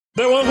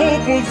There were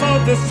hopefuls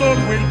of the sun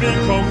will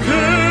become king.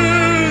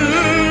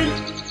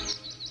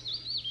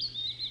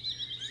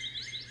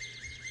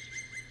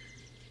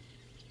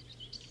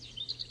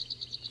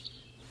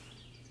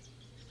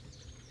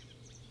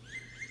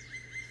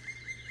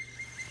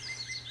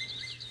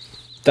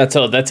 That's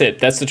all. That's it.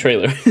 That's the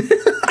trailer.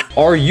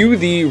 Are you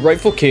the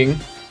rightful king?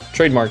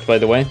 Trademarked, by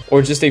the way.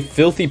 Or just a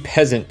filthy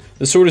peasant?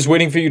 The sword is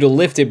waiting for you to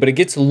lift it, but it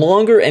gets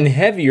longer and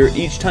heavier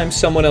each time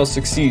someone else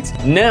succeeds.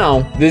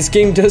 Now, this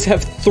game does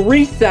have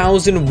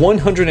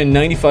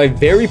 3,195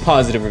 very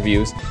positive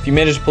reviews. If you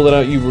manage to pull it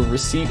out, you will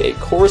receive a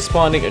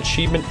corresponding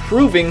achievement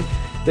proving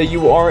that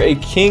you are a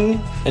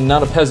king and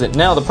not a peasant.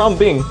 Now, the problem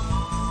being,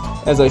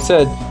 as I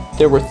said,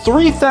 there were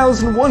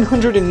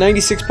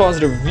 3,196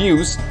 positive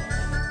reviews.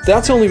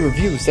 That's only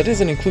reviews. That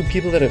doesn't include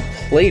people that have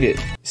played it.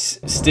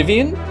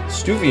 Stuvian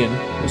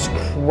was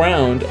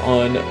crowned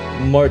on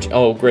March.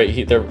 Oh,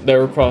 great.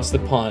 They're across the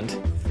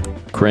pond.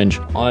 Cringe.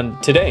 On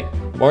today,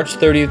 March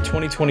 30th,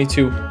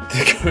 2022.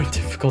 The current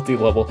difficulty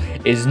level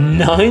is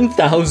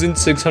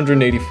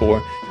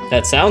 9,684.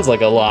 That sounds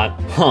like a lot.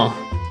 Huh.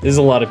 This is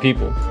a lot of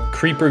people.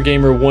 Creeper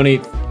Gamer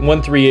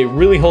 18138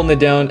 really holding it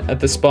down at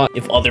the spot.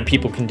 If other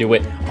people can do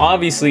it,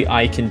 obviously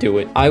I can do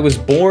it. I was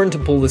born to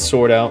pull this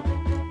sword out.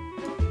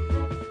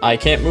 I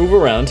can't move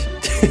around.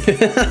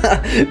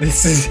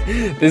 This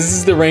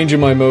is the range of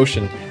my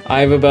motion. I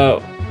have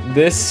about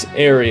this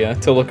area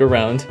to look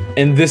around,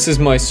 and this is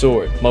my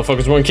sword.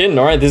 Motherfuckers weren't kidding.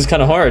 All right, this is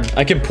kind of hard.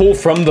 I can pull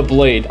from the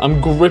blade.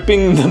 I'm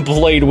gripping the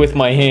blade with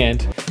my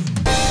hand.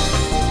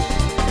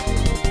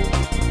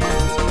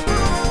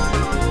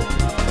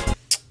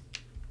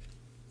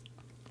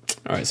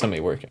 All right,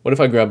 somebody working. What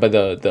if I grab by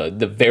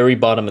the very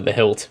bottom of the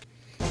hilt?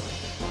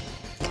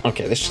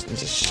 Okay, this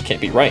just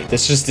can't be right.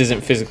 This just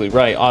isn't physically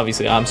right.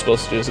 Obviously, I'm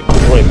supposed to just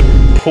grip,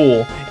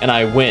 pull, and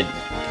I win.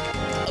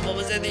 I'm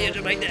almost at the edge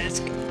of my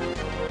desk.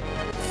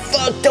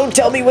 Fuck, don't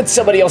tell me when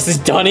somebody else has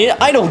done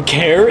it. I don't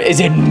care.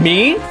 Is it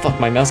me? Fuck,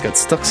 my mouse got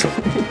stuck so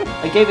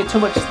I gave it too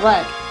much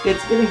slack.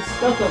 It's getting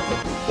stuck up.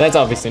 That's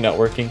obviously not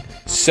working.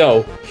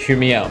 So, hear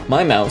me out.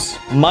 My mouse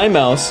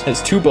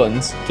has two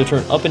buttons to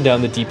turn up and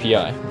down the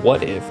DPI.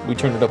 What if we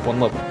turn it up one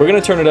level? We're gonna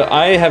turn it up.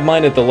 I have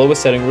mine at the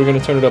lowest setting. We're gonna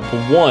turn it up to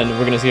 1.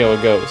 We're gonna see how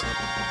it goes.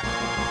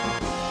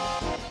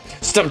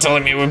 Stop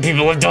telling me when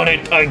people have done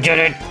it. I get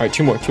it. All right,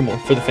 two more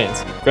for the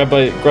fans. Grab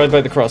by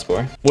the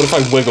crossbar. What if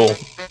I wiggle?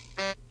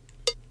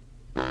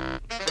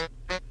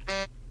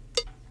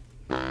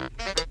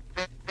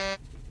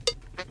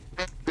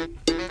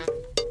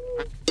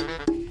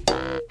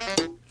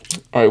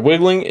 All right,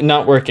 wiggling,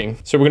 not working.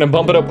 So we're gonna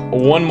bump it up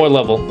 1 more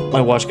level. My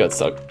watch got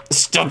stuck.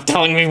 Stop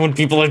telling me when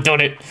people have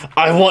done it.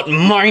 I want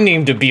my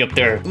name to be up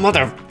there,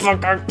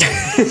 motherfucker.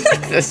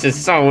 This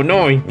is so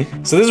annoying.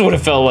 So this is what it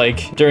felt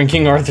like during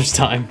King Arthur's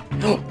time.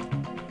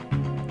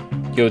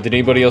 Yo, did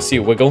anybody else see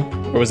a wiggle?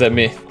 Or was that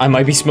me? I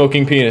might be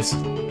smoking penis.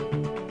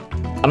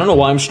 I don't know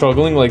why I'm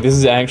struggling. Like, this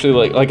is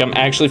actually like I'm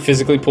actually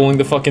physically pulling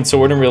the fucking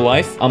sword in real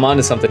life. I'm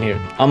onto something here.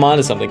 I'm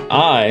onto something.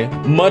 I,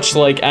 much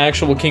like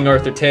actual King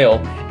Arthur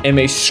Tale, am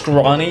a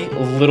scrawny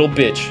little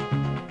bitch.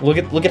 Look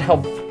at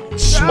how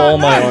small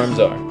my arms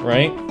are,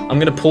 right? I'm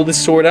gonna pull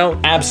this sword out.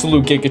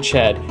 Absolute Giga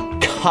Chad.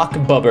 Cock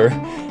bubber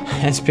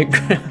has been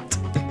grabbed.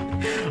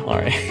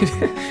 Alright.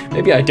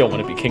 Maybe I don't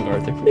want to be King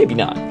Arthur. Maybe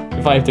not.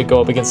 If I have to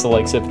go up against the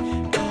likes of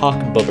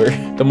Cock bubber.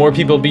 The more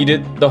people beat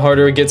it, the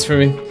harder it gets for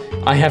me.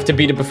 I have to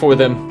beat it before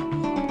them.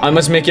 I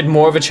must make it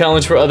more of a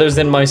challenge for others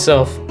than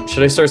myself.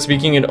 Should I start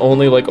speaking in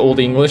only like Old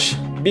English?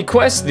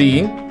 Bequest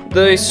thee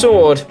the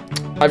sword.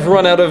 I've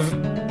run out of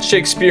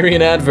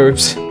Shakespearean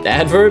adverbs.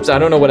 Adverbs? I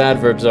don't know what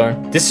adverbs are.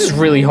 This is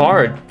really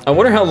hard. I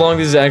wonder how long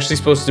this is actually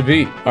supposed to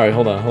be. All right,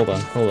 hold on.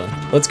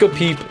 Let's go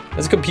peep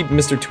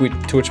Mr.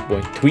 Twitch boy.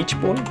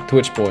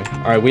 Twitch boy.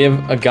 All right, we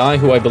have a guy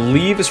who I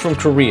believe is from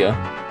Korea.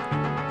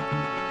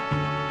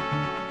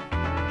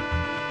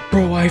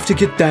 Bro, I have to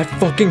get that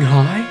fucking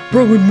high?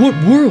 Bro, in what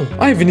world?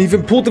 I haven't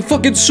even pulled the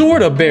fucking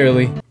sword up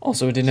barely.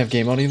 Also, I didn't have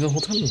game audio the whole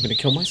time. I'm gonna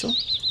kill myself.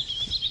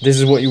 This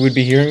is what you would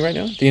be hearing right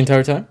now, the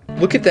entire time?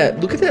 Look at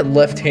that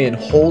left hand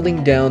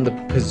holding down the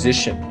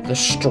position, the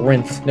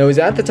strength. Now, he's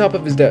at the top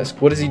of his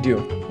desk. What does he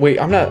do? Wait,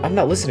 I'm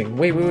not listening.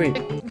 Wait.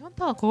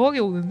 현타가 거하게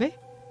오는데?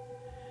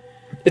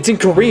 It's in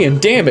Korean,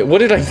 damn it. What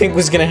did I think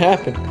was gonna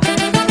happen?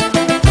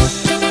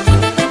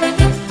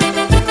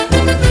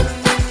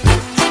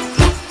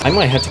 I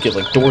might have to get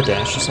like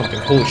DoorDash or something.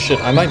 Holy shit,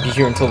 I might be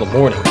here until the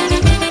morning.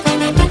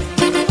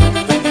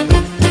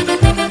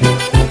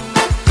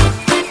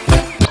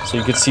 So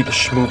you could see the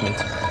movement.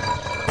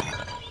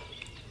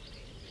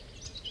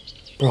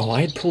 Bro,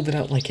 I had pulled it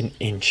out like an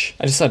inch.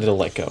 I decided to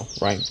let go,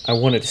 right? I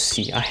wanted to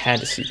see. I had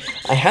to see.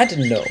 I had to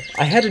know.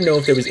 I had to know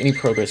if there was any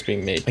progress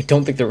being made. I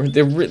don't think there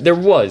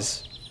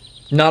was.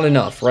 Not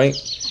enough, right?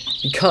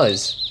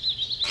 Because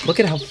look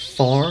at how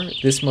far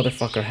this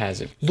motherfucker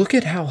has it. Look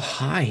at how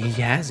high he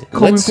has it.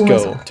 Let's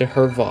go to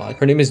her VOD.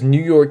 Her name is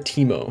New York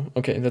Timo.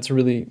 Okay, that's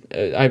really...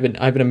 I have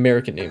an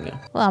American name now.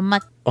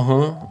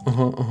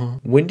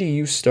 When do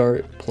you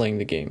start playing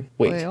the game?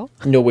 Wait.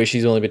 No way,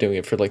 she's only been doing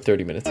it for like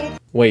 30 minutes.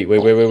 Wait.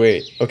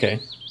 Okay.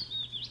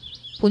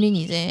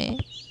 본인이 이제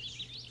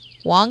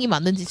왕이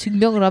맞는지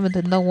증명을 하면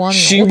된다고 하네요.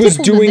 She was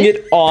doing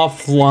it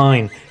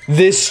offline.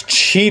 This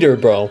cheater,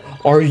 bro.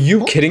 Are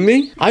you kidding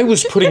me? I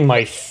was putting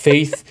my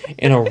faith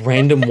in a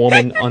random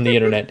woman on the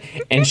internet,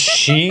 and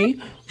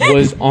she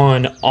was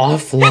on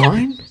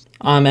offline?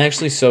 I'm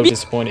actually so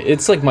disappointed.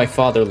 It's like my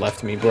father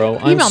left me, bro.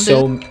 I'm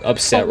so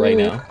upset right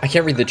now. I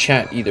can't read the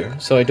chat either,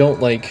 so I don't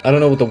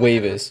know what the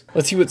wave is.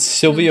 Let's see what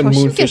Sylvia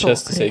Moonfish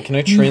has to say. Can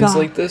I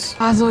translate this?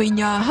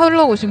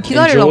 하려고 지금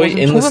기다리려고 Enjoy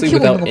endlessly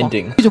without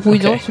ending.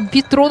 보이죠? 지금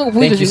빛 들어오는 거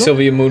보이죠? Thank you,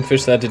 Sylvia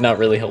Moonfish. That did not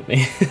really help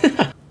me.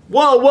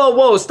 Whoa, whoa,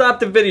 whoa,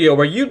 stop the video.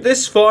 Are you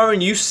this far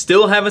and you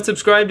still haven't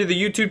subscribed to the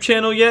YouTube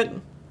channel yet?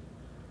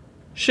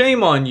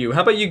 Shame on you.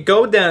 How about you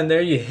go down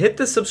there, you hit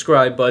the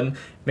subscribe button,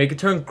 make it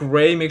turn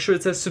gray, make sure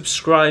it says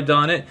subscribed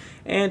on it,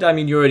 and I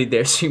mean, you're already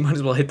there, so you might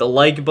as well hit the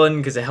like button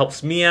because it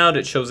helps me out,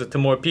 it shows it to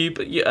more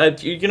people.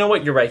 You know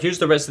what, you're right, here's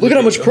the rest of the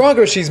video. Look at how much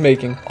progress she's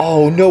making.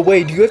 Oh, no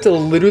way, do you have to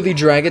literally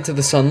drag it to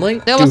the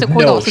sunlight? Dude,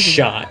 no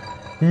shot.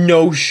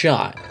 No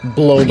shot.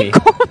 Blow me.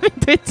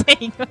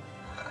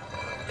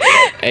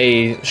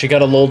 Hey, she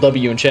got a lol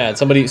W in chat.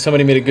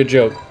 Somebody made a good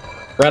joke.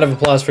 Round of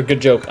applause for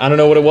good joke. I don't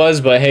know what it was,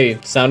 but hey,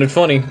 sounded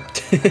funny.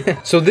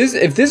 So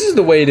if this is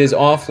the way it is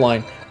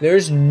offline,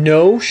 there's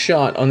no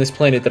shot on this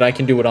planet that I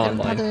can do it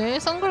online.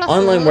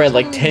 Online we're at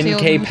like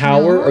 10k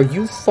power? Are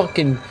you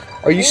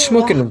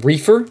smoking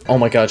reefer? Oh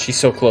my god, she's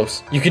so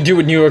close. You can do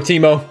it, New York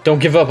Timo. Don't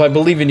give up, I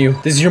believe in you.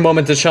 This is your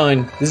moment to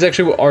shine. This is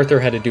actually what Arthur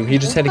had to do. He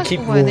just had to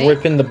keep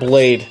ripping the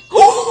blade.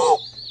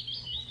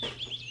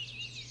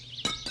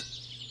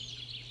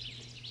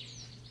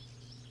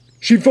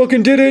 She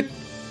fucking did it!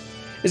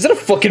 Is that a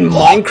fucking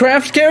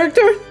Minecraft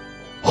character?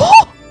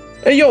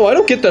 Hey, yo, I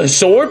don't get the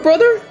sword,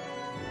 brother?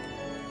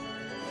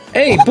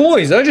 Hey,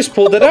 boys, I just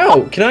pulled it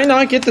out. Can I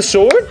not get the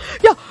sword?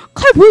 야,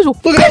 칼 보여줘.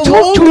 Look at how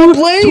long the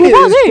blade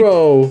is,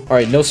 bro.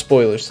 Alright, no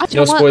spoilers.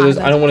 No spoilers.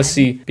 I don't want to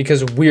see,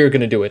 because we're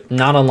gonna do it.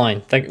 Not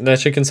online. That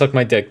shit can suck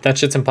my dick. That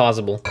shit's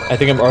impossible. I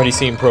think I'm already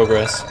seeing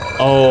progress.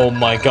 Oh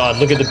my god,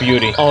 look at the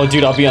beauty. Oh,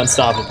 dude, I'll be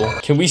unstoppable.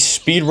 Can we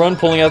speed run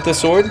pulling out this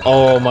sword?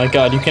 Oh my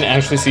god, you can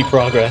actually see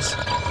progress.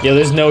 Yeah,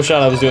 there's no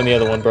shot I was doing the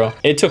other one, bro.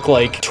 It took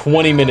like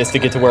 20 minutes to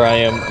get to where I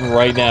am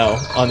right now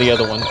on the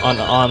other one, on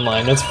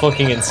online. That's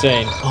fucking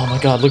insane. Oh my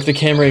god, look at the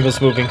camera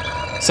angles moving.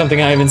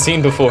 Something I haven't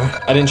seen before.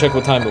 I didn't check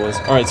what time it was.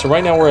 Alright, so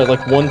right now we're at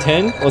like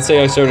 110. Let's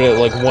say I started at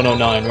like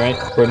 109, right?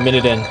 We're a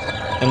minute in.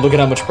 And look at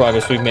how much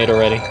progress we've made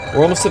already.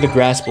 We're almost to the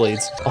grass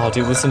blades. Oh,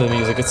 dude, listen to the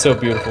music. It's so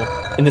beautiful.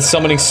 In the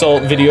Summoning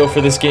Salt video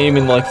for this game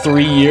in like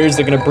 3 years,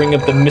 they're gonna bring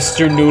up the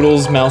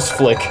TheMrNoodles mouse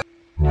flick.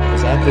 It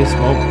was at this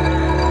moment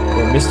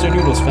where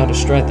TheMrNoodles found a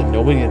strat that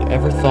nobody had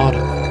ever thought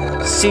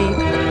of. See,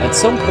 at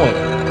some point,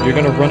 you're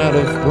gonna run out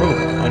of room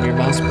on your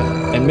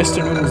mousepad, and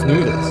TheMrNoodles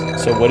knew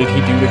this. So what did he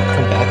do to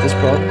combat this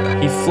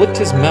problem? He flicked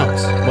his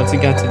mouse once he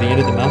got to the end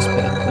of the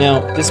mousepad.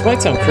 Now, this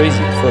might sound crazy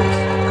at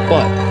first,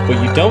 but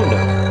what you don't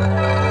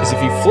know is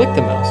if you flick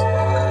the mouse,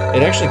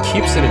 it actually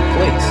keeps it in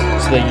place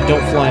so that you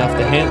don't fly off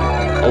the handle,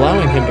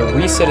 allowing him to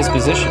reset his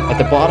position at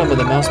the bottom of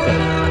the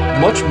mousepad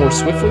much more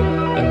swiftly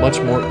and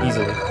much more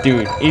easily.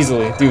 Dude,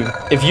 easily. Dude,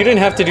 if you didn't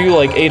have to do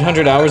like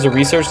 800 hours of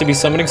research to be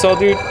Summoning Salt,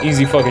 dude,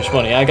 easy fucking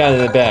money. I got it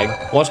in the bag.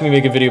 Watch me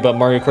make a video about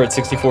Mario Kart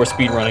 64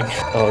 speedrunning.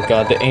 Oh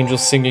god, the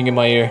angels singing in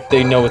my ear.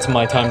 They know it's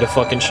my time to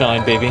fucking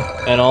shine, baby.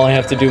 And all I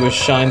have to do is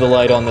shine the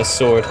light on this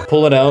sword,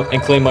 pull it out,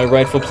 and claim my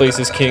rightful place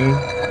as King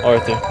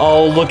Arthur.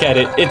 Oh, look at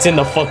it. It's in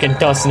the fucking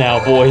dust now,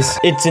 boys.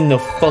 It's in the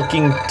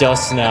fucking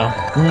dust now.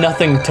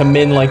 Nothing to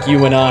men like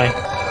you and I.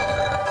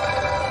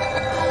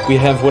 We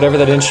have whatever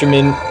that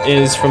instrument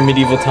is from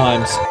medieval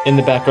times in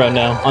the background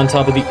now, on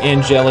top of the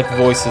angelic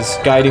voices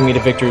guiding me to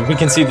victory. We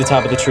can see the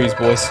top of the trees,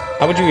 boys.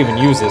 How would you even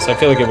use this? I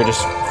feel like it would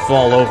just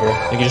fall over.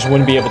 Like you just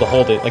wouldn't be able to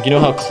hold it. Like, you know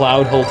how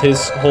Cloud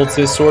holds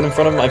his sword in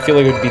front of him? I feel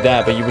like it would be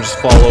that, but you would just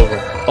fall over.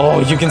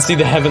 Oh, you can see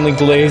the heavenly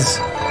glaze.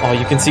 Oh,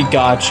 you can see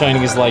God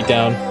shining his light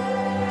down.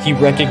 He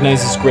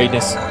recognizes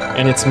greatness,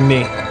 and it's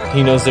me.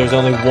 He knows there's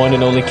only one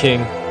and only king.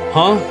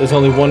 Huh? There's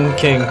only one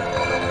king.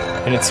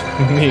 And it's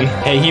me.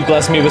 Hey, he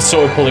blessed me with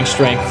sword-pulling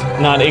strength,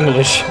 not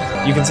English.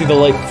 You can see the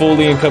light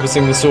fully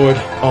encompassing the sword.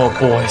 Oh,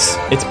 boys.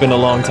 It's been a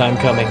long time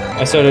coming.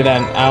 I started at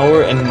 1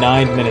 hour and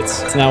 9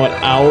 minutes. It's now 1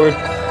 hour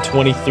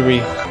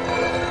 23.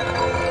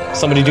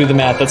 Somebody do the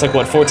math. That's like,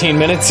 what, 14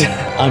 minutes?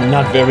 I'm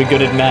not very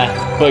good at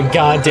math, but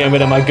god damn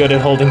it, am I good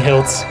at holding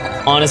hilts.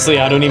 Honestly,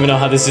 I don't even know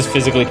how this is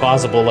physically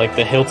possible. Like,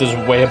 the hilt is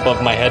way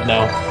above my head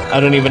now. I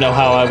don't even know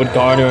how I would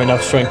garner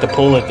enough strength to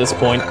pull at this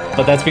point,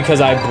 but that's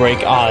because I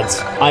break odds.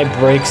 I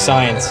break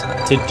science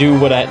to do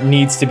what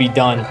needs to be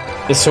done.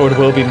 The sword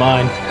will be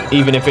mine,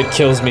 even if it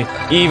kills me.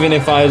 Even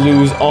if I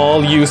lose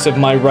all use of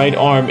my right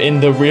arm in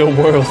the real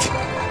world.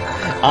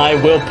 I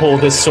will pull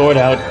this sword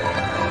out.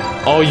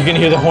 Oh, you can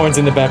hear the horns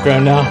in the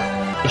background now.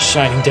 It's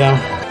shining down.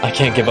 I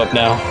can't give up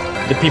now.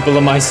 The people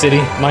of my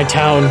city, my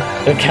town,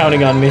 they're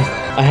counting on me.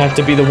 I have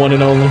to be the one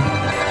and only.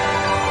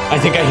 I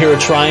think I hear a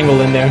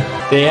triangle in there.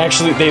 They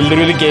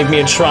literally gave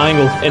me a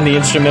triangle in the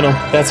instrumental.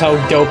 That's how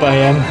dope I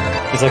am.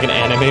 It's like an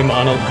anime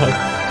monologue.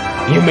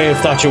 You may have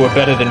thought you were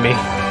better than me,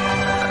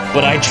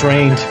 but I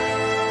trained.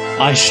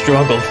 I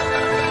struggled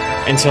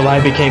until I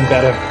became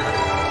better.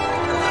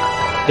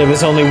 There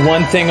was only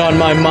one thing on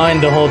my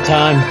mind the whole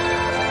time.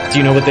 Do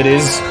you know what that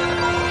is?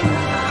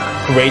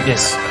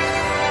 Greatness.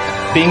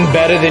 Being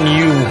better than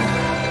you.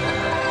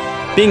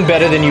 Being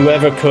better than you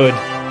ever could.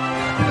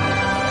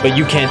 But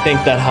you can't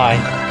think that high.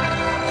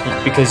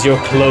 Because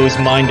you're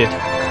closed-minded.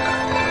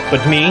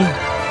 But me?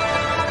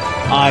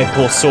 I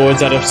pull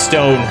swords out of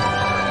stone.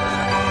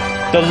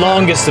 The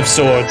longest of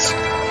swords.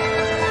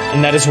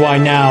 And that is why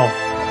now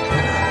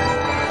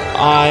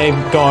I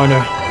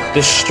garner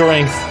the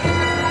strength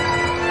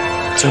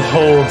to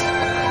hold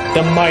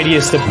the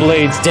mightiest of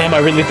blades. Damn, I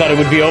really thought it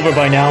would be over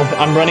by now.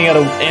 I'm running out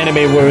of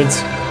anime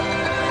words.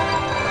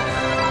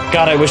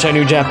 God, I wish I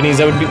knew Japanese.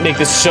 That would make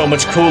this so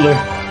much cooler.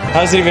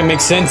 How does it even make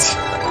sense?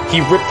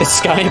 He ripped the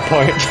sky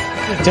apart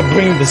to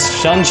bring the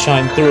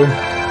sunshine through.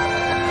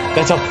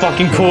 That's how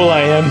fucking cool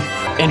I am.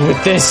 And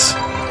with this,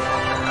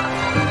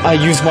 I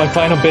use my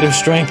final bit of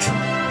strength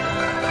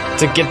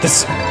to get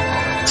this,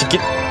 to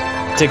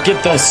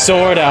get the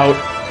sword out.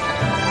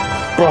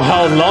 Bro,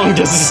 how long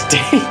does this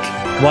take?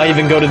 Why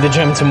even go to the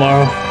gym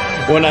tomorrow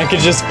when I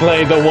could just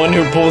play the one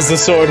who pulls the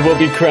sword will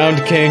be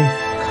crowned king?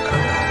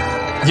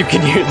 You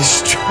can hear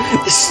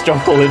the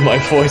struggle in my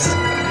voice.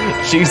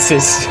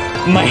 Jesus,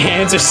 my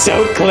hands are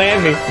so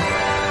clammy,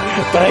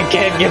 but I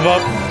can't give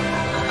up.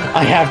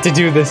 I have to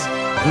do this.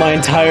 My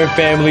entire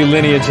family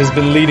lineage has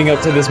been leading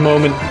up to this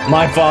moment.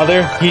 My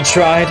father, he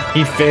tried,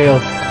 he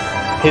failed.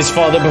 His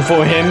father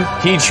before him,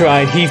 he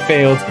tried, he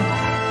failed.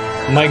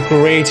 My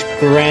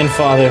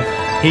great-grandfather,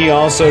 he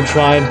also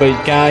tried,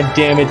 but god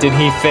damn it did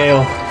he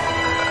fail.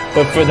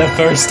 But for the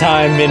first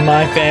time in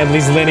my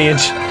family's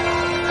lineage,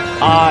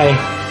 I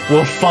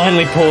will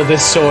finally pull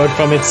this sword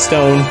from its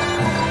stone.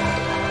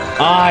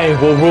 I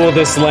will rule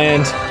this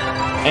land,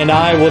 and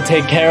I will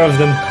take care of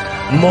them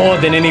more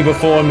than any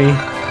before me.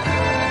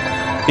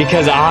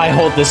 Because I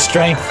hold the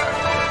strength.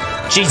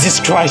 Jesus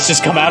Christ,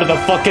 just come out of the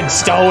fucking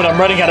stone. I'm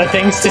running out of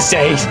things to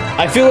say.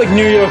 I feel like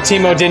New York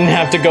Timo didn't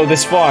have to go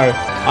this far.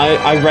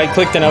 I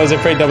right-clicked and I was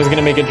afraid that was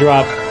gonna make it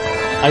drop.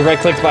 I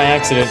right-clicked by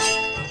accident.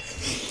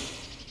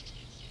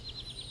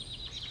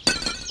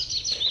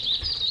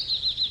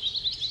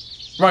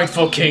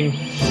 Rightful king.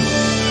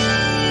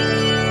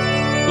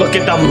 Look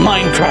at the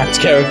Minecraft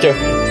character.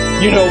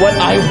 You know what?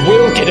 I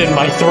will get in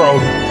my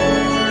throne.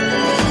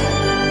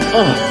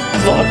 Oh,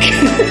 fuck.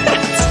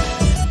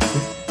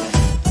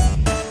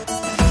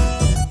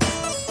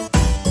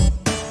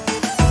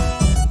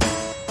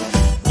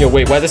 Yo,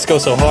 wait, why'd this go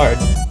so hard?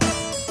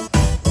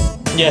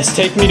 Yes,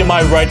 take me to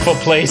my rightful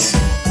place.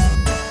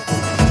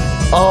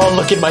 Oh,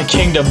 look at my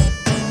kingdom.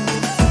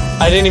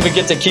 I didn't even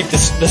get to keep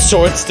the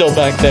sword still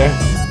back there.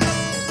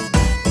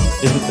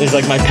 Is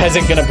like my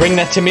peasant gonna bring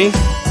that to me?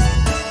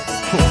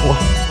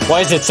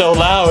 Why is it so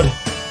loud?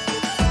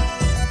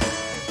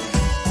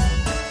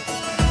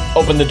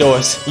 Open the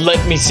doors.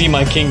 Let me see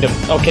my kingdom.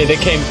 Okay, they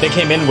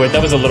came inward.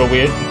 That was a little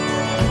weird.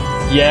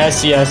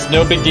 Yes, yes,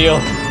 no big deal.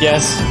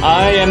 Yes,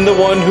 I am the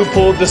one who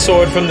pulled the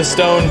sword from the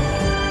stone.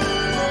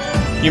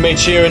 You may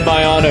cheer in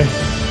my honor.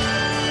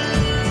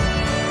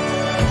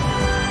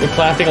 They're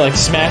clapping like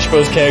Smash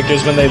Bros.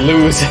 Characters when they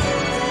lose.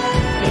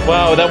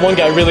 Wow, that one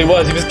guy really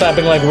was. He was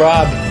clapping like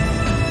Rob.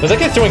 Was that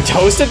guy throwing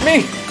toast at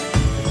me?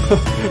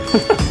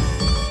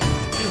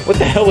 What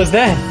the hell was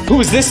that?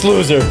 Who is this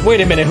loser? Wait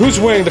a minute, who's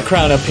wearing the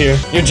crown up here?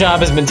 Your job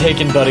has been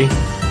taken, buddy.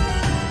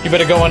 You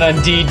better go on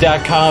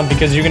Indeed.com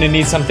because you're gonna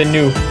need something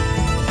new.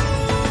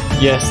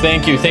 Yes,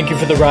 thank you. Thank you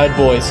for the ride,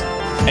 boys.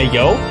 Hey,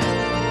 yo?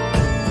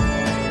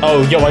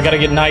 Oh, yo, I gotta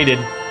get knighted.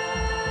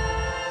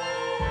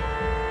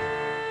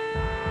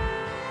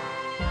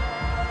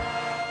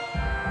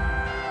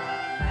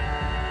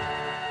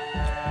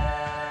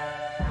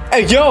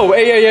 Hey, yo!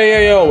 Hey, hey, hey,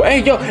 hey, yo!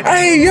 Hey, yo!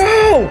 Hey,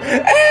 yo!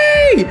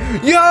 Hey!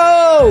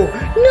 Yo!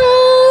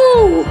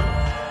 No!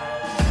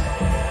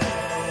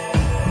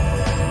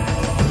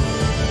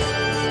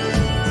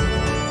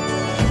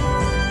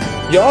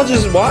 Y'all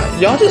just watched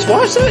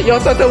that? Y'all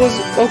thought that was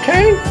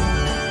okay?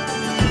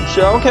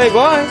 Sure, okay,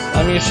 bye.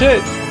 I mean,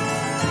 shit.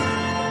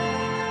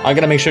 I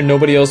gotta make sure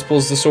nobody else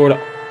pulls the sword out.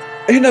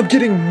 And I'm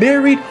getting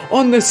married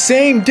on the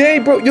same day,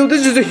 bro. Yo,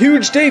 this is a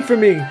huge day for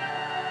me.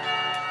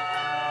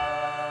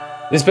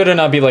 This better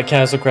not be like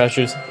Castle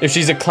Crashers. If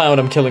she's a clown,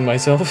 I'm killing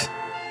myself.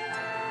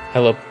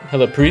 Hello,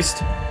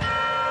 priest.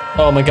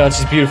 Oh my god,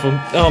 she's beautiful.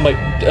 Oh my...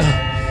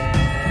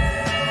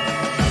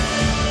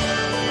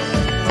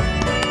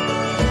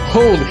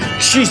 Holy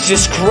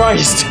Jesus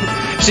Christ!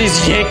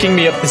 She's yanking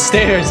me up the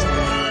stairs.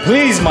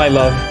 Please, my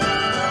love.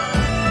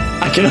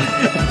 I cannot...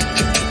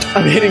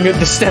 I'm hitting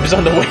the steps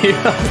on the way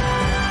up.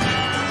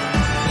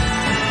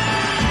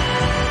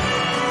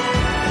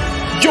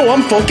 Yo,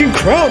 I'm fucking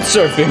crowd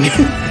surfing.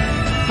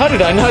 How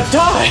did I not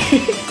die?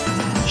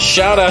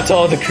 Shout out to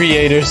all the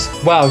creators.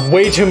 Wow,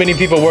 way too many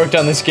people worked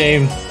on this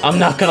game. I'm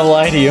not gonna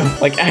lie to you.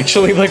 Like,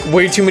 actually, like,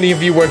 way too many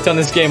of you worked on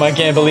this game. I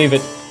can't believe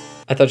it.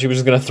 I thought she was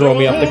just gonna throw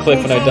me off the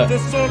cliff when I died.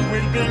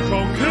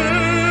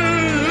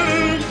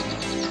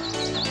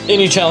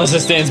 Any challenge that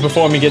stands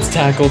before me gets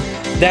tackled.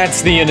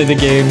 That's the end of the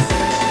game.